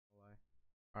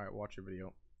All right, watch your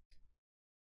video.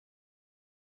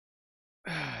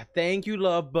 Thank you,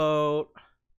 LoveBoat.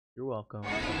 You're welcome.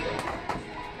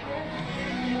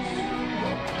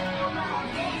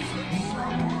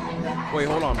 Wait,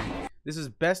 hold on. This is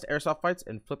best airsoft fights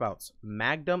and flipouts,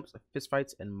 mag dumps, fist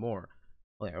fights, and more.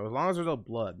 Like, as long as there's no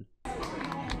blood.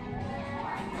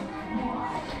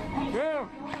 Yeah.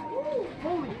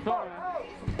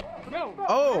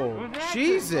 Oh,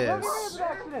 Jesus.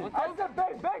 I said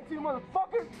bang bang to you,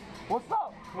 motherfucker. What's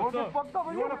up? What's up? Fucked up.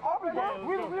 You army guys?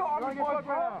 We army boys right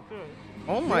now.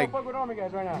 Oh my. Fuck with army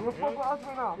guys right now. You fuck with us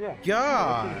right now. Yeah.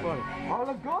 God. Oh,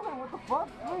 let's go then. What the fuck?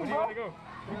 Where do you want to go?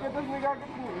 You get this nigga, I get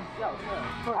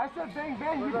this. I said bang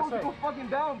bang. You supposed to go fucking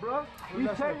down, bro. You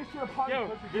tear your shit apart.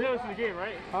 Yo, you know this is the game,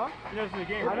 right? Huh? You know this is the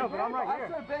game, I right? know, but I'm right here.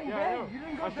 I said bang bang. You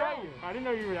didn't go down. I didn't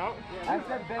know you were out. I said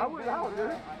bang bang. I was out,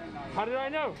 dude. How did I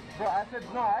know? Bro, I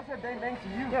said bang bang to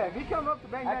you. Yeah, if he come up to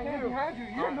bang bang, I came behind you.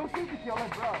 You had no safety kill,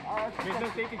 like, bro. There's no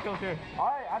safety kills here.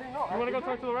 Alright, I didn't know. You want to go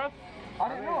talk to the rest? I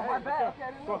didn't know. My bad. Okay,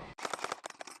 I didn't know.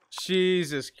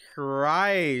 Jesus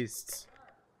Christ.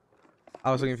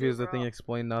 I was so confused. The thing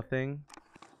explained nothing.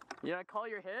 Did I call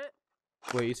your hit?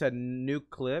 Wait, you said new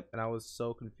clip, and I was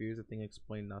so confused. The thing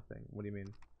explained nothing. What do you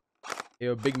mean?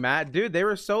 Yo, Big Matt, dude, they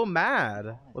were so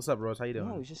mad. What's up, Rose? How you doing?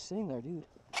 No, he's just sitting there, dude.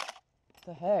 What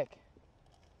the heck?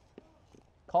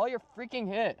 Call your freaking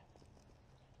hit.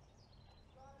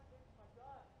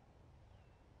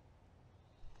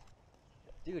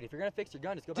 Dude, if you're gonna fix your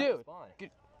gun, just go back to spawn.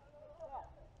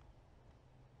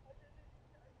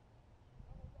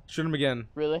 Shoot him again.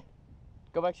 Really?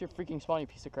 Go back to your freaking spawn, you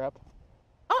piece of crap.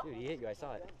 Oh. Dude, he hit you. I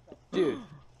saw it. Dude.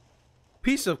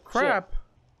 Piece of crap. Shit.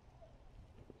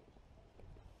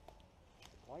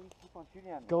 Why you keep on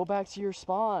shooting at me? Go back to your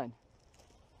spawn.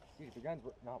 Dude, if your gun's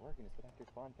not working, just go back to your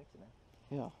spawn and fix it, man.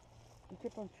 Yeah. You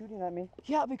kept on shooting at me.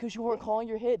 Yeah, because you weren't calling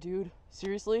your hit, dude.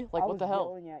 Seriously? Like, what the hell?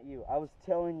 I was yelling at you. I was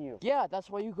telling you. Yeah, that's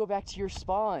why you go back to your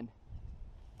spawn.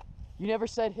 You never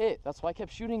said hit. That's why I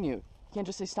kept shooting you. You can't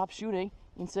just say stop shooting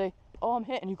and say, oh, I'm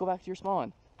hit, and you go back to your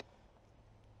spawn.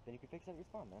 Then you can fix it at your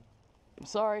spawn, man. I'm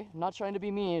sorry. I'm not trying to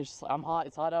be mean. It's just, I'm hot.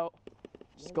 It's hot out.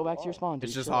 Just go back to your spawn, dude.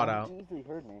 It's just hot out. You easily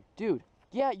heard me. Dude,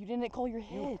 yeah, you didn't call your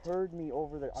hit. You heard me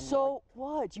over there. So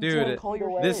what? You Dude, didn't call your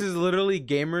hit. This is literally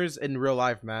gamers in real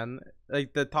life, man.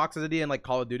 Like the toxicity in like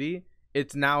Call of Duty,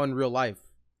 it's now in real life.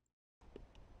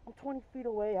 I'm 20 feet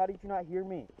away. How did you not hear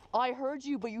me? I heard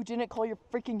you, but you didn't call your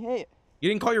freaking hit. You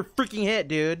didn't call your freaking hit,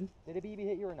 dude. Did a BB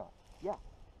hit you or not? Yeah,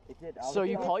 it did. So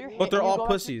you call your hit. But they're and you all go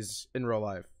back pussies in real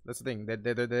life. That's the thing. They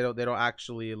don't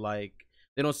actually like.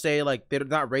 They don't say like they're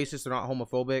not racist. They're not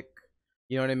homophobic.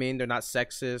 You know what I mean? They're not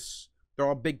sexist. They're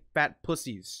all big fat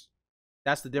pussies.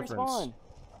 That's the difference. Spawn.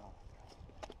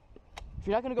 If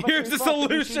you're not gonna go back Here's to the your spawn,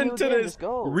 solution to again, this. just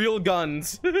go. Real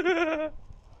guns.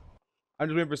 I'm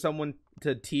just waiting for someone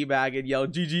to teabag and yell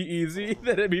GG easy.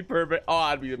 That'd be perfect. Oh,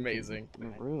 that'd be amazing.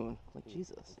 Maroon. Like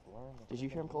Jesus. Did you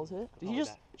hear him call his hit? Did you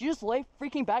just lay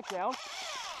freaking back down?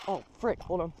 Oh frick,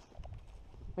 hold on.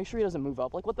 Make sure he doesn't move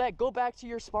up. Like what the heck? Go back to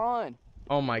your spawn.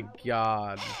 Oh my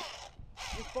god.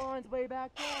 Your spawn's way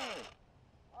back there.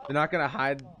 They're not gonna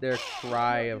hide their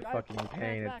cry of fucking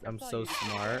pain. I'm so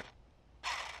smart.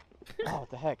 Oh, what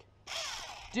the heck?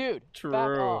 Dude, True.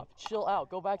 back off. Chill out.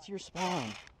 Go back to your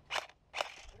spawn.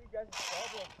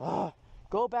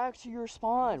 Go back to your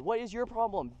spawn. What is your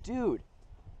problem, dude?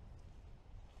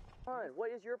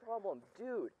 What is your problem,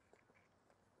 dude?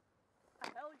 What the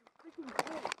hell are you freaking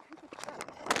doing?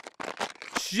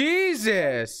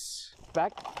 Jesus!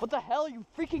 Back. What the hell are you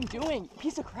freaking doing?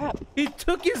 Piece of crap. He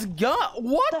took his gun.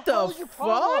 What the hell is your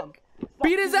problem? fuck?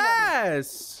 Beat his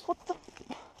ass! What the?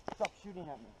 Stop shooting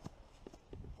at me.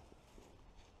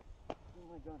 Oh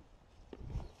my gun.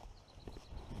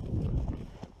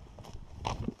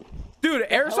 Dude,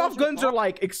 airsoft guns are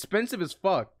like expensive as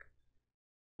fuck.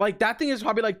 Like that thing is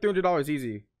probably like $300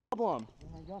 easy. Problem.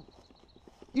 Oh my god.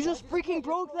 You just freaking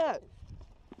broke that.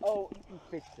 Oh, you can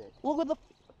fix it. Look what the.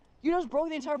 You just broke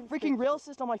the entire freaking rail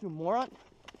system, like you moron.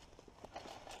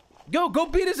 Go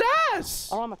beat his ass!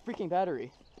 I don't have a freaking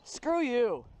battery. Screw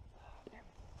you.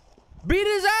 Beat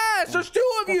his ass! There's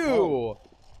two of you!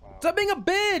 Stop being a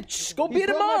bitch! Go beat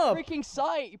him up! My freaking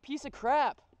sight, you piece of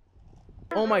crap.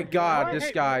 Oh my god,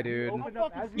 this guy, dude.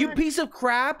 You piece of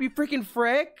crap, you freaking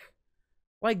frick.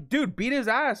 Like, dude, beat his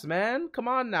ass, man. Come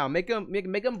on now, make him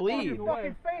bleed. Your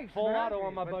fucking face, Full man. auto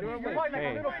on my buddy. You're fighting like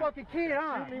a little fucking kid,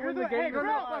 huh? You're the game. You're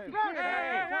not fucking kid.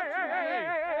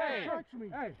 Hey, touch me.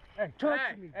 Hey,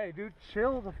 touch me. Hey, dude,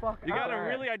 chill the fuck out. You got a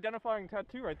really identifying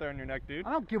tattoo right there on your neck, dude.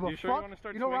 I don't give a You fuck. sure you wanna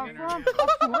start know where I'm swinging or- from?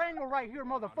 I'm Sureño right here,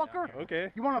 motherfucker.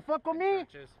 Okay. You wanna fuck with me?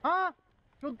 Huh?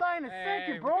 You'll die in a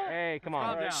second, bro. Hey, come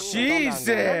on. Jesus.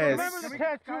 Remember the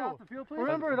tattoo.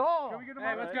 Remember it all.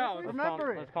 Hey, let's go.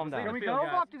 Remember it. Let's calm down. Here we go.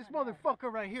 Fuck this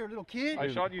motherfucker right here, little kid.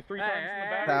 I shot you 3 times in the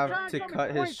back. Have to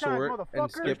cut his short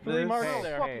and skip There's 3 marks this.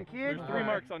 there. Fucking kid. There's 3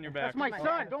 marks on your back. That's my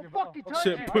son. Don't fucking touch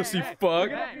Shit, him. pussy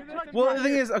fuck. Well, the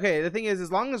thing is, okay, the thing is,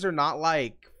 as long as they're not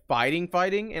like fighting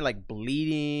and like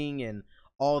bleeding and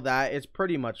all that, it's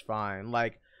pretty much fine.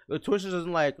 Like the twitches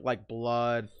doesn't like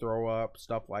blood, throw up,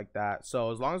 stuff like that.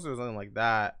 So as long as there's nothing like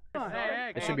that,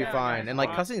 it should be fine. And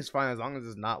like cussing is fine as long as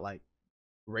it's not like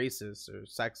racist or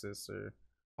sexist or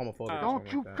homophobic.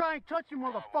 Don't you try and touch him,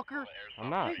 motherfucker. I'm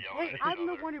not. Hey, I'm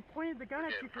the one who pointed the gun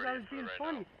at you because I was being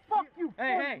funny. Fuck you,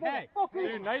 motherfucker.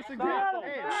 Dude, nice example.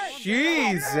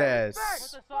 Jesus.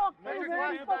 Neither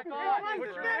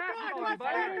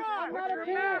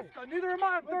am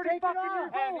I. I'm 30 fucking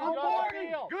years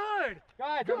old. Good.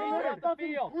 Guys, I'm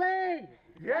feel.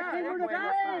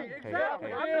 Yeah,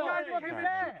 exactly.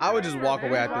 I would just walk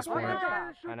away at this point.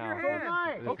 I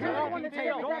know. Okay, I want to take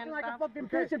it acting like a fucking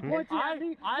bitch and point at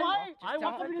me. I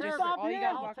want somebody to stop me. you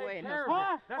guys walk away and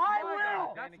Huh? I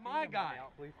will. That's my guy.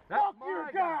 Fuck your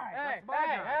guy.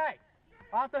 Hey.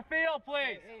 Off the field,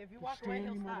 please. Hey, if you walk away,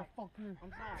 he'll stop. I'm sorry.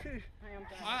 Hey, I'm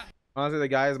sorry. Honestly, the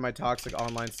guy is my toxic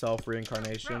online self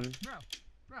reincarnation. Bro,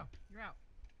 you're out.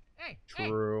 Hey,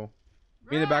 True.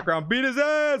 Me in the background, beat his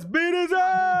ass! Beat his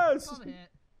ass! Call the hit.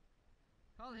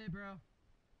 Call the hit, bro.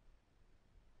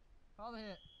 Call the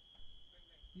hit.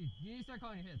 You need to start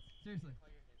calling your hits. Seriously.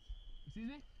 Excuse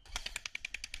me?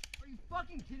 Are you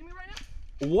fucking kidding me right now?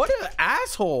 What an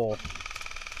asshole!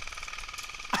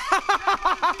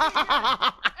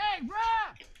 Hey, Rah!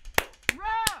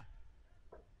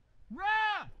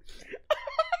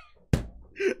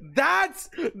 That's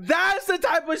the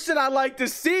type of shit I like to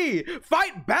see.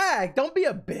 Fight back. Don't be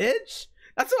a bitch.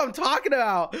 That's what I'm talking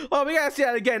about. Oh, we gotta see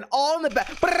that again. All in the back.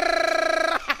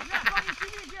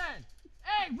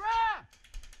 Hey, Rah!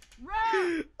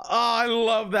 Oh, I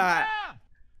love that. Rah!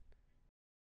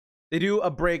 They do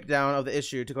a breakdown of the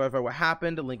issue to clarify what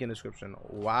happened. Link in description.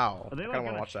 Wow. Are they I like kind of want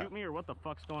gonna to watch shoot that. me or what the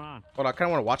fuck's going on? Hold on, I kind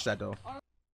of want to watch that though.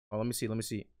 Oh, let me see. What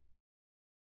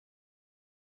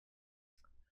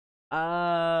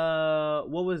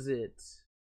was it?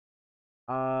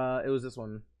 It was this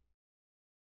one.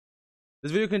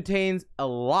 This video contains a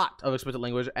lot of explicit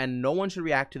language, and no one should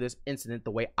react to this incident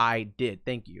the way I did.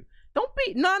 Thank you. Don't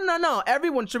be no.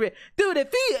 Everyone should be, dude.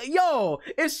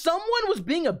 If someone was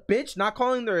being a bitch, not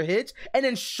calling their hits, and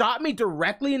then shot me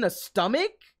directly in the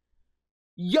stomach,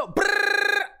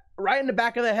 right in the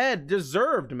back of the head,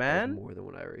 deserved, man. More than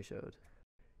what I already showed.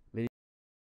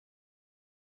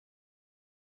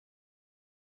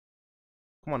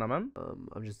 Come on now, man.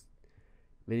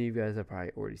 Many of you guys have probably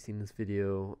already seen this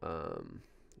video.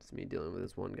 It's me dealing with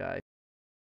this one guy.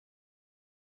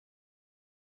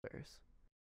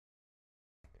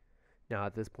 Now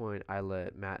at this point, I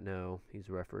let Matt know, he's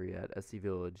a referee at SC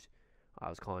Village. I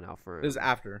was calling out for him. This is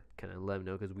after. Kind of let him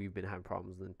know because we've been having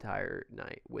problems the entire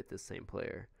night with this same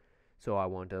player. So I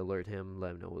wanted to alert him,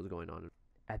 let him know what was going on.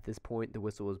 At this point, the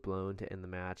whistle was blown to end the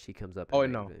match. He comes up. Oh,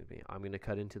 and no. I'm going to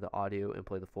cut into the audio and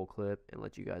play the full clip and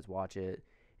let you guys watch it.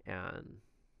 And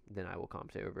then I will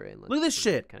commentate over it. And Look at this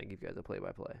shit. Kind of give you guys a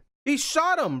play-by-play. He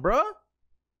shot him, bruh.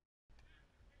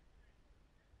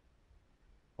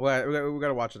 Wait, we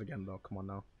gotta watch it again, though. Come on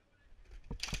now.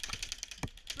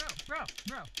 Bro,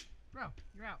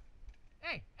 you're out.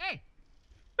 Hey!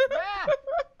 Rah!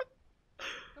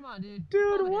 Come on, dude.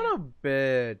 Dude, what a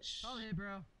bitch. Call the hit,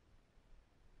 bro.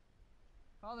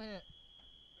 Call the hit.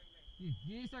 You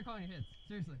need to start calling your hits.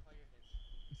 Seriously.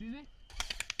 Excuse me?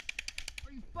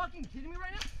 Are you fucking kidding me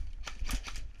right now?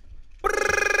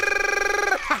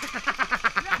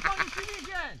 You're not fucking shooting me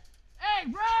again! Hey,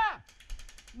 Rah!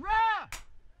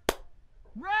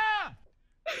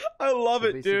 I love So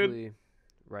it, dude. basically,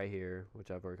 right here,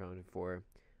 which I've worked on before,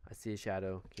 I see a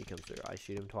shadow. He comes through. I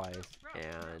shoot him twice,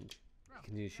 and he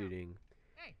continues shooting,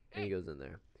 and he goes in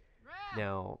there.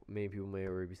 Now, many people may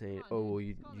already be saying, oh, well,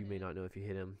 you may not know if you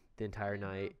hit him. The entire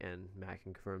night, and Matt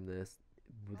can confirm this,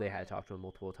 they had to talk to him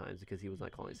multiple times because he was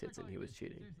not calling his hits and he was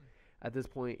cheating. At this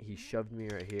point, he shoved me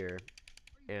right here,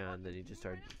 and then he just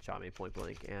started shot me point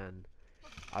blank. And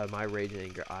out of my rage and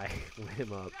anger, I lit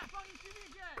him up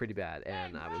pretty bad,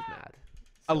 and I was mad.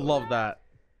 I love that.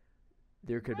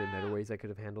 There could have been better ways I could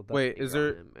have handled that. Wait, is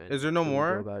there no we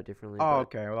more? Go about it differently, Oh, but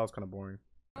okay. Well, that was kind of boring.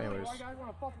 Anyways. You guys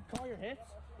want to fucking call your hits?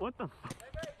 What the?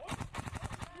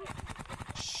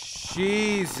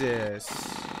 Jesus.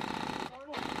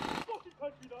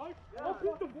 I'll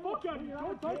beat the fuck out of you.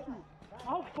 Don't touch me.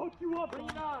 I'll fuck you up. Bring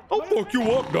it on. I'll fuck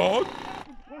you up, dog.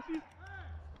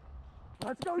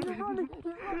 Let's go, he's running,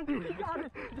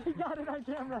 he got it on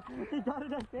camera,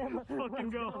 Fucking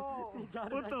go. He got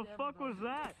it What on the camera. fuck was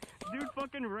that? Dude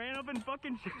fucking ran up and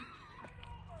fucking.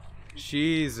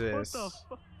 Jesus. What the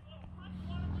fuck?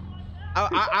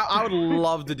 I would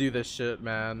love to do this shit,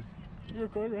 man. You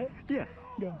record, right? Yeah.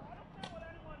 Go.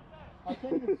 I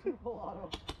can't even see full auto.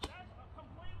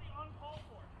 Completely uncalled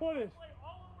for. What is? Play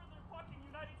all over the fucking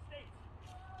United States.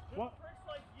 What? Pricks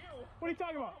like you. What are you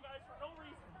talking about? Guys for no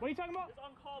reason. What are you talking about? It's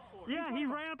uncalled for. Yeah, he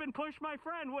ran up and pushed my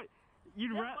friend. What?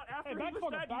 You ran? But after Hey, he back was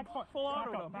fuck dead, up, back you fuck. full Back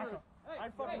auto up, him. back up. I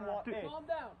fucking want. Hey, Calm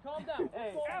down.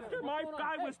 hey, after my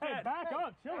guy was Hey, dead. back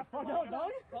up, chill the fuck out, dog.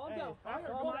 Calm down.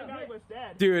 After my guy was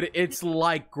dead. Dude, it's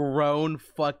like grown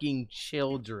fucking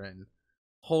children.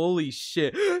 Holy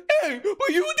shit. Hey, what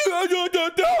you do?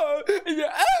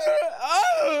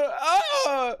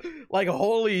 Like,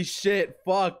 holy shit.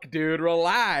 Fuck, dude.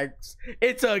 Relax.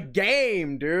 It's a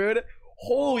game, dude.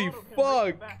 Holy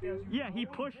fuck. Yeah, he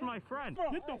pushed my friend.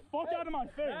 Get the fuck out of my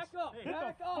face. Back up. Get the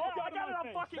Back fuck up. out I got it of on my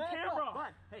face. fucking Back camera.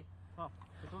 up. Hey,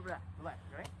 relax,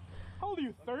 right? How old are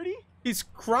you, 30? He's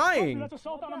Dude, crying. that's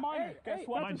assault on a minor. Hey, Guess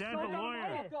what? my That's dad's assault a on lawyer.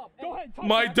 minor. Back up. Go ahead, touch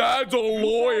My that. dad's a You're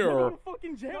lawyer. in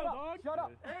fucking jail, dog. Shut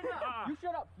up. You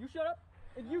shut up.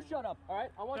 And you shut up, all right?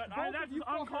 I want both of That's you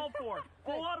uncalled for.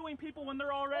 Full autoing people when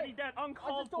they're already dead. I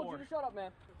Uncalled just told for. you to shut up,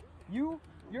 man. You're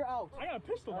out. I got a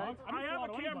pistol, dog. I have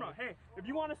a camera. Hey, if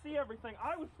you want to see everything,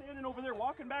 I was standing over there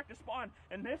walking back to spawn,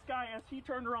 and this guy, as he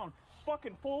turned around,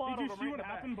 fucking full auto. Did you see what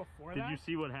happened before Did that? you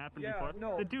see what happened Yeah, before?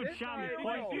 no. The dude This shot me guy-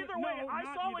 twice. Either way, No, I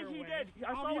not saw what either he way. did.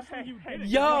 I saw what Obviously you hey, did it.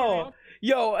 Yo,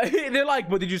 they're like,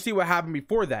 but did you see what happened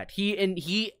before that?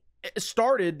 He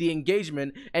started the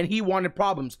engagement and he wanted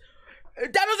problems.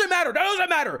 That doesn't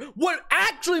matter. What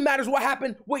actually matters what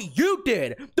happened, what you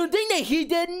did. The thing that he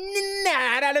did,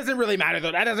 nah, that doesn't really matter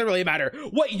though. That doesn't really matter.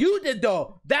 What you did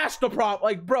though, that's the problem.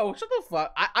 Like, bro, shut the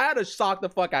fuck. I had to shock the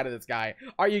fuck out of this guy.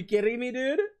 Are you kidding me,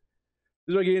 dude?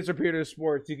 This is what games are superior to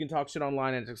sports. You can talk shit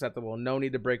online and it's acceptable. No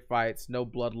need to break fights. No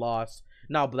blood loss.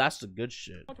 No, but that's the good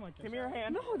shit. Give me your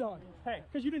hand. No, dog. Hey,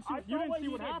 Because you didn't see, what did.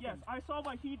 happened. Yes, I saw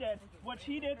what he did. What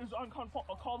he did is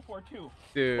uncalled for too.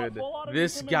 Dude, But full auto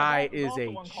this him in the guy back is also a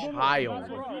uncalled for. child.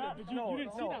 That's what he did. You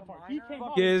didn't see that part. He came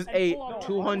up He is and a full auto.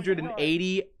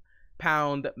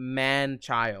 280-pound man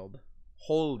child.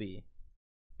 Holy.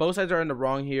 Both sides are in the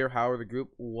wrong here. However, the group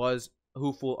was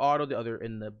who full auto, the other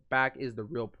in the back is the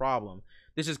real problem.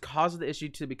 This has caused the issue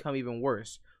to become even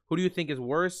worse. Who do you think is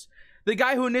worse? The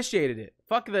guy who initiated it.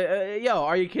 Fuck the yo,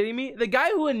 are you kidding me? The guy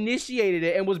who initiated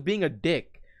it and was being a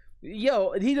dick.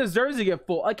 Yo, he deserves to get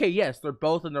full. Okay, yes, they're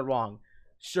both in the wrong.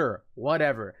 Sure,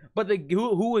 whatever. But the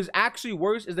who is actually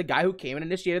worse is the guy who came and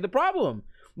initiated the problem.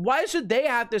 Why should they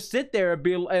have to sit there and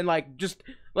be and like just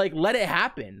like let it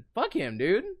happen? Fuck him,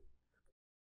 dude.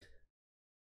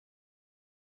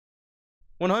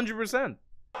 100%.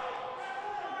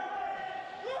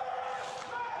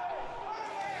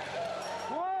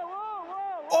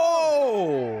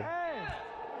 Oh!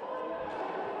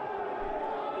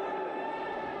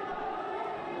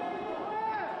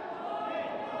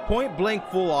 Point blank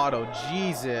full auto.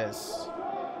 Jesus.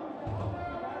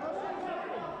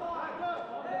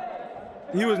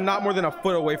 He was not more than a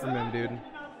foot away from him, dude.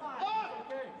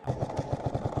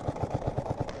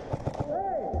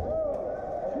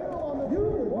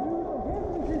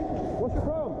 What's your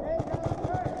problem?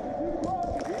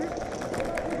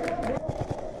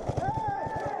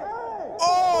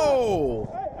 Oh!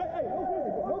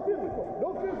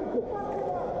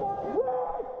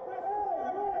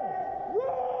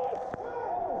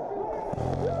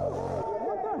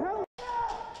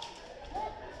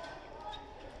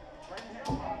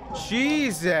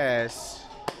 Jesus.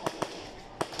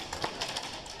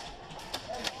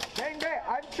 Dang,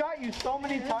 I've shot you so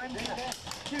many times.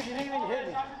 Dude, you didn't even hit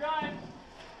me.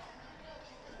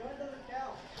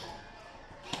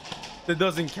 That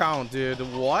doesn't count, dude.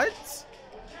 What?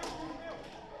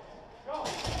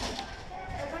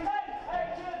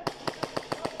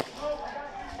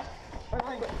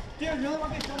 Dude, you really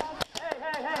want me to shut up?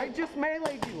 Hey. I just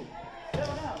meleeed you.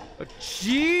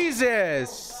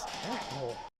 Jesus.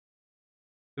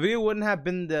 The video wouldn't have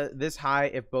been this high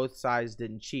if both sides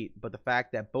didn't cheat, but the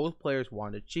fact that both players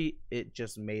wanted to cheat, it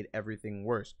just made everything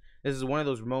worse. This is one of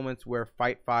those moments where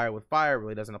fight fire with fire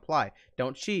really doesn't apply.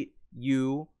 Don't cheat.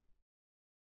 You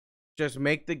just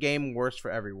make the game worse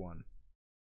for everyone.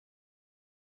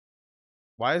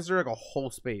 Why is there like a whole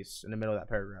space in the middle of that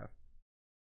paragraph?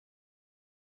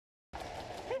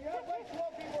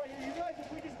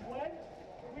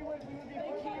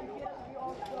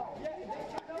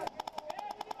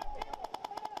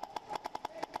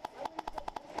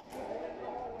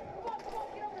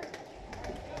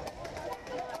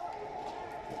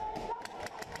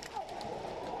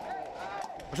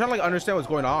 I'm trying to like understand what's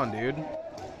going on, dude.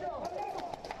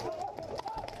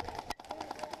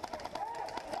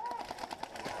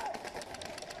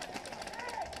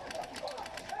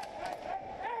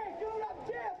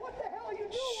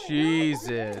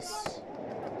 Jesus.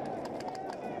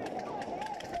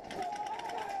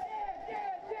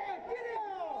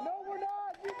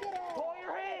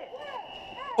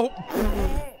 Oh.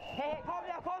 Hey, calm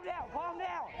down, calm down, calm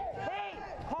down. Hey,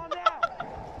 calm down,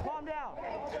 calm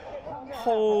down.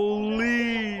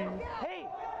 Holy. Hey.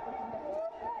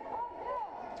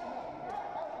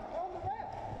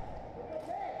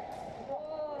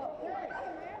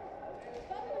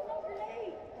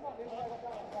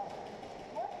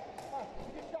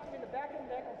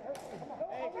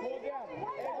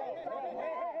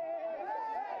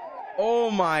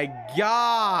 Oh my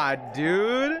God,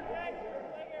 dude.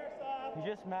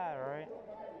 You're just mad, alright?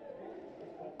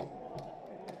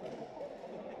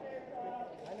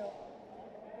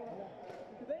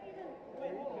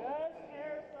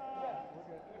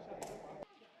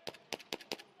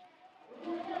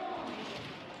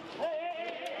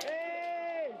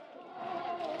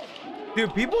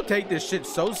 Dude, people take this shit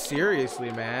so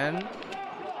seriously, man.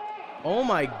 Oh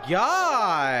my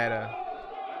God.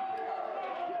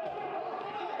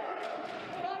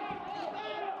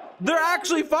 They're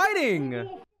actually fighting.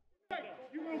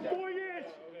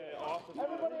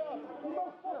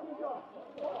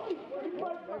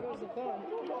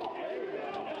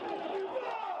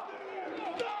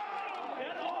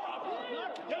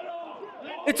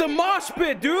 It's a mosh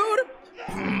pit, dude.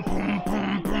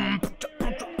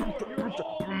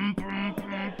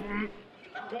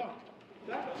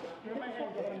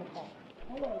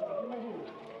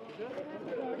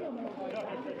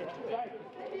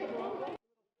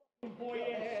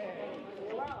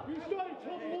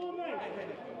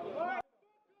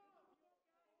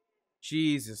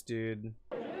 Jesus, dude.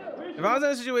 If I was in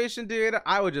a situation, dude,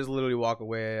 I would just literally walk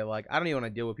away. Like, I don't even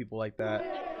want to deal with people like that.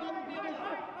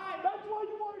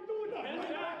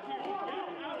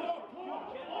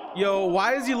 Yo,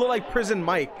 why does he look like Prison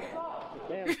Mike?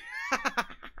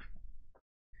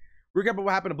 Recap of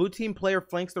what happened. A blue team player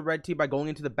flanks the red team by going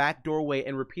into the back doorway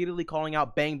and repeatedly calling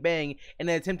out bang bang in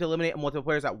an attempt to eliminate multiple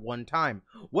players at one time.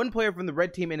 One player from the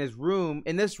red team in this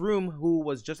room who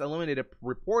was just eliminated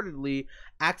reportedly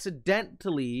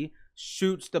accidentally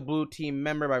shoots the blue team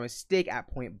member by mistake at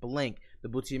point blank. The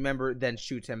blue team member then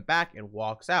shoots him back and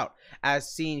walks out.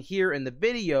 As seen here in the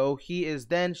video, he is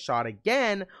then shot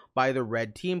again by the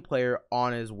red team player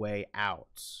on his way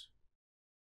out.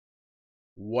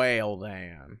 Well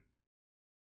then.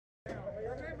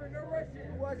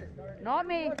 Not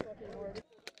me.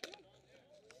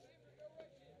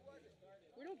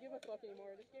 We don't give a fuck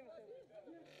anymore. This game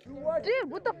is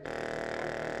dude, what the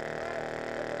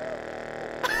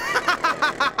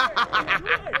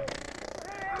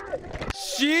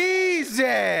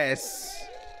Jesus!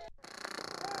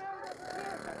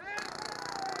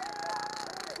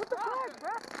 What the fuck, bro?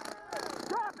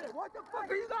 Stop it! What the fuck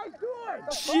are you guys doing?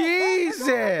 Jesus!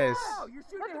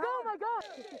 Let's go, oh my God!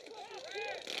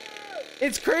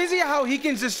 It's crazy how he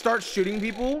can just start shooting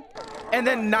people and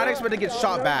then not expect to get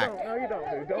shot back. No, you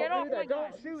don't, dude. Don't do that.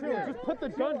 Don't shoot him. Just put the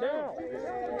gun down.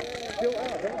 Chill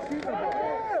out. Don't shoot him.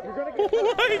 You're gonna get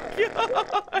Oh my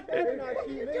God! What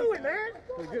are you doing, man?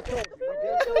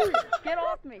 get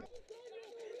off me.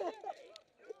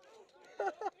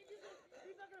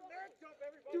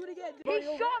 Do it again.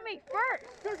 He shot me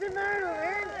first. Doesn't matter,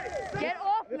 man. Get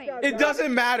off me. It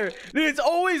doesn't matter. Dude, it's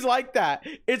always like that.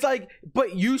 It's like,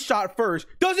 but you shot first.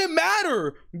 Doesn't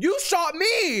matter. You shot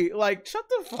me. Like, shut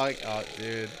the fuck up,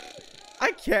 dude.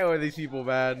 I can't with these people,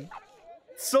 man.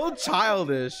 So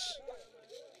childish.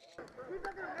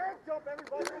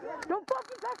 Don't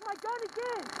fucking touch my gun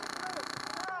again.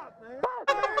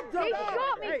 He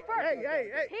shot me first. Hey.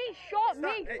 He shot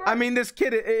me first. I mean, this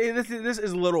kid, this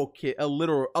is a little kid, a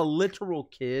literal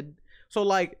kid. So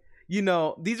like, you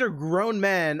know, these are grown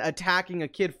men attacking a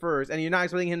kid first, and you're not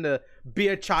expecting him to be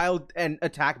a child and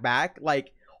attack back.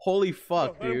 Like, holy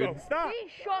fuck, dude. Stop.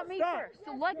 He shot me first,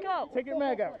 so let go. Take your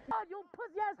mag out. God, you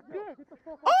pussy ass bitch. Get the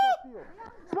fuck off Oh! the field.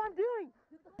 That's what I'm doing.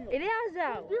 It is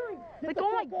out. Like,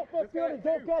 oh my. Off that field and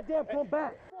don't goddamn come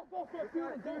back. Fuck off that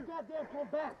field and don't goddamn come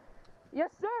back.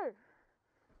 Yes, sir.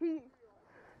 He.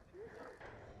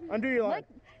 Undo your line. Like,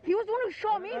 he was the one who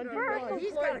shot me first. So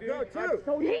He's gotta go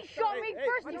too. he shot me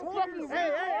first. You fucking.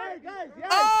 Hey, guys. Yeah.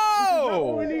 Oh! That's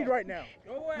what we need right now.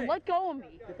 Let go of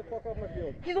me. Get the fuck off my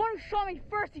field. He's the one who shot me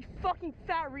first. You fucking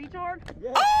fat retard.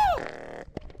 Yeah. Oh!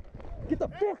 Get the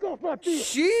fuck off my field.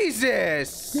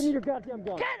 Jesus! Give me your goddamn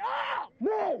gun. Get up!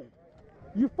 No.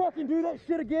 You fucking do that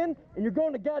shit again, and you're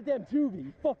going to goddamn juvie,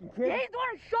 you fucking kid. He's the one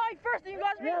who shot me first, and you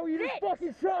guys Yeah, well, you just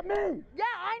fucking shot me. Yeah,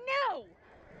 I know.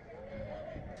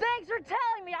 Thanks for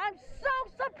telling me. I'm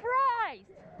so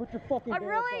surprised. Put your fucking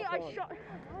I shot.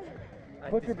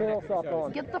 Put your barrel stop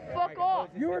on. Get the fuck off.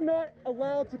 You are not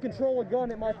allowed to control a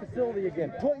gun at my facility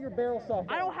again. Put your barrel stop on.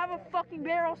 I don't have a fucking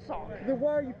barrel saw. Then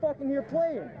why are you fucking here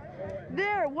playing?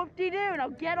 There, whoop-de-doo, now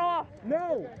get off.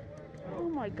 No. Oh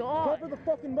my god. Cover the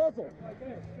fucking muzzle.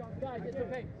 Guys, it's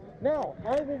okay. Now,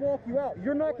 I will walk you out.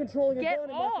 You're not controlling a gun at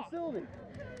my facility.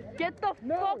 Get the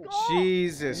fuck off.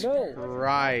 Jesus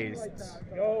Christ.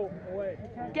 Go away.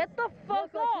 Get the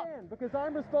fuck off. I can, because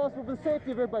I'm responsible for the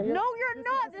safety of everybody here. No, you're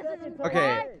not. This is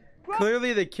Okay,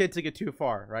 clearly the kid took it too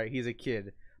far, right? He's a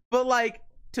kid. But, like,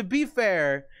 to be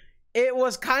fair, it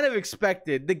was kind of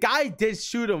expected. The guy did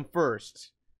shoot him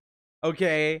first.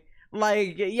 Okay?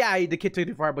 Like, yeah, the kid took it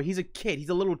too far, but he's a kid. He's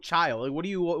a little child. Like, what do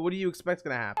you expect's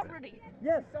gonna happen?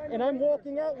 Yes, and I'm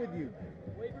walking out with you.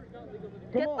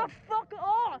 Get the fuck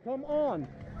off. Come on.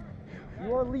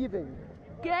 You are leaving.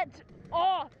 Get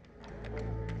off.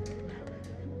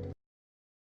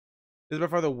 This is by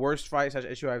far the worst fight /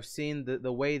 issue I've seen.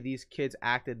 The way these kids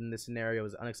acted in this scenario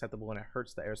is unacceptable and it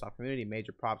hurts the airsoft community.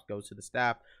 Major props goes to the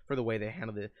staff for the way they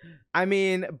handled it. I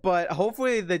mean, but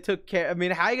hopefully they took care. I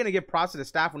mean, how are you gonna give props to the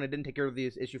staff when they didn't take care of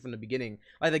this issue from the beginning?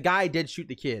 Like, the guy did shoot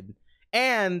the kid,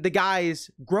 and the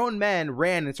guys, grown men,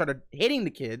 ran and started hitting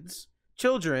the kids,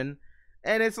 children,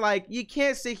 and it's like, you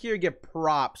can't sit here and get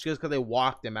props just because they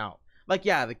walked him out. Like,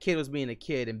 yeah, the kid was being a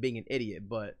kid and being an idiot,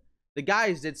 but the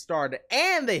guys did start,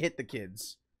 and they hit the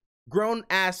kids.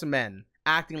 Grown-ass men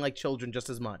acting like children just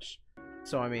as much.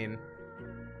 So, I mean,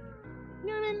 you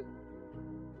know what I mean?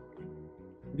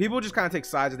 People just kind of take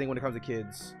sides, I think, when it comes to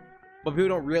kids. But people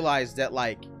don't realize that,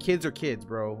 like, kids are kids,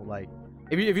 bro. Like,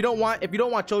 if you don't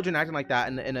want children acting like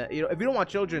that, if you don't want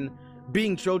children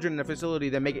being children in a facility,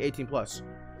 then make it 18+.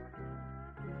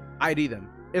 ID them.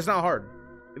 It's not hard.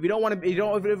 If you don't want to, if you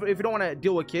don't want to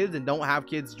deal with kids, then don't have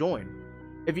kids join.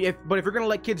 But if you're gonna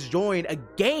let kids join a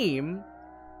game,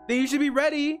 then you should be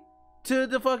ready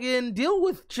to fucking deal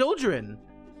with children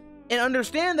and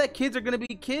understand that kids are gonna be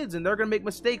kids and they're gonna make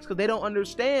mistakes because they don't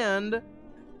understand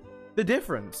the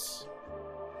difference.